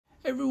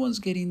Everyone's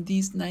getting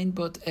this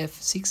Ninebot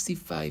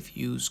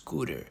F65u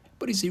Scooter,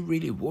 but is it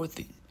really worth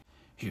it?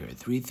 Here are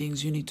 3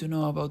 things you need to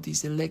know about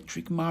this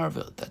electric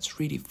marvel that's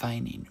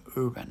redefining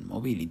urban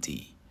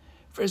mobility.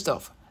 First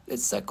off,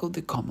 let's tackle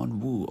the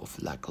common woo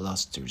of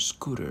lackluster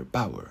scooter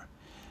power.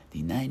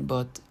 The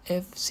Ninebot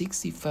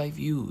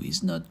F65u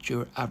is not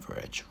your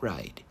average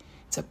ride.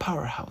 It's a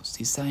powerhouse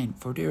designed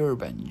for the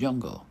urban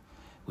jungle.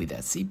 With a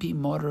CP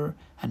motor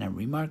and a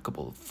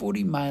remarkable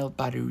 40-mile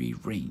battery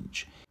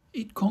range,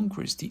 it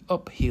conquers the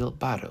uphill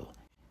battle,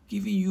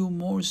 giving you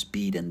more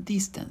speed and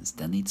distance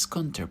than its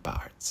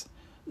counterparts.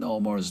 No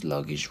more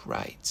sluggish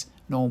rides,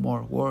 no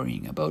more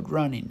worrying about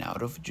running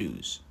out of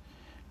juice.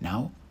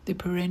 Now, the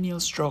perennial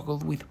struggle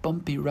with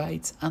bumpy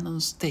rides and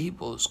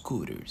unstable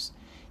scooters.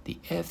 The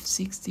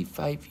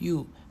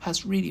F65u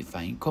has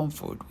redefined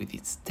comfort with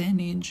its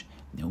 10-inch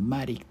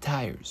pneumatic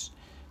tires.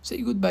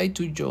 Say goodbye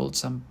to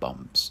jolts and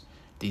bumps.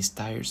 These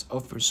tires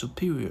offer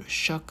superior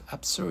shock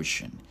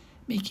absorption,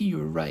 making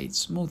your ride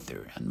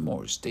smoother and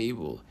more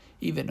stable,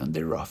 even on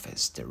the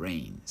roughest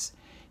terrains.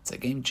 It's a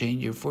game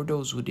changer for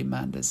those who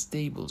demand a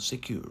stable,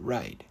 secure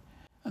ride.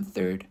 And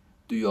third,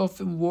 do you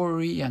often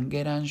worry and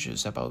get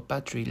anxious about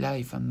battery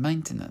life and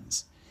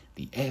maintenance?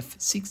 The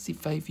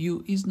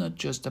F65u is not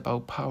just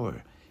about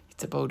power,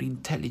 it's about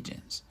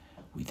intelligence.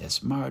 With a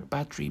smart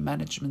battery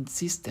management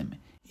system,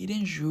 it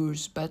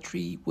ensures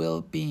battery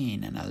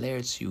well-being and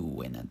alerts you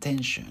when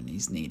attention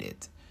is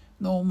needed.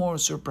 No more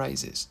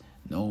surprises,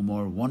 no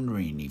more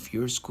wondering if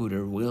your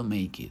scooter will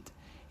make it.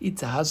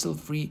 It's a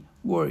hassle-free,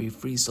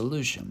 worry-free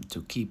solution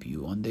to keep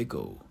you on the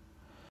go.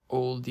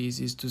 All this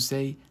is to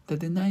say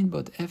that the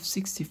Ninebot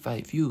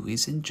F65u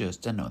isn't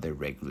just another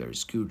regular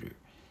scooter.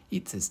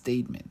 It's a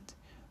statement.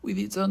 With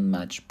its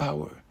unmatched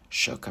power,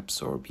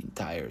 shock-absorbing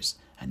tires,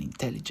 and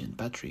intelligent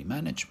battery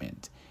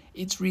management,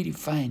 it's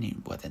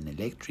redefining what an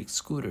electric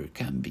scooter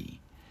can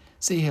be.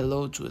 Say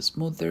hello to a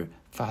smoother,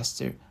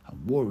 faster,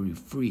 and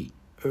worry-free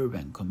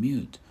urban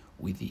commute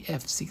with the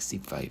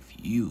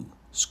F65u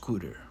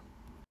Scooter.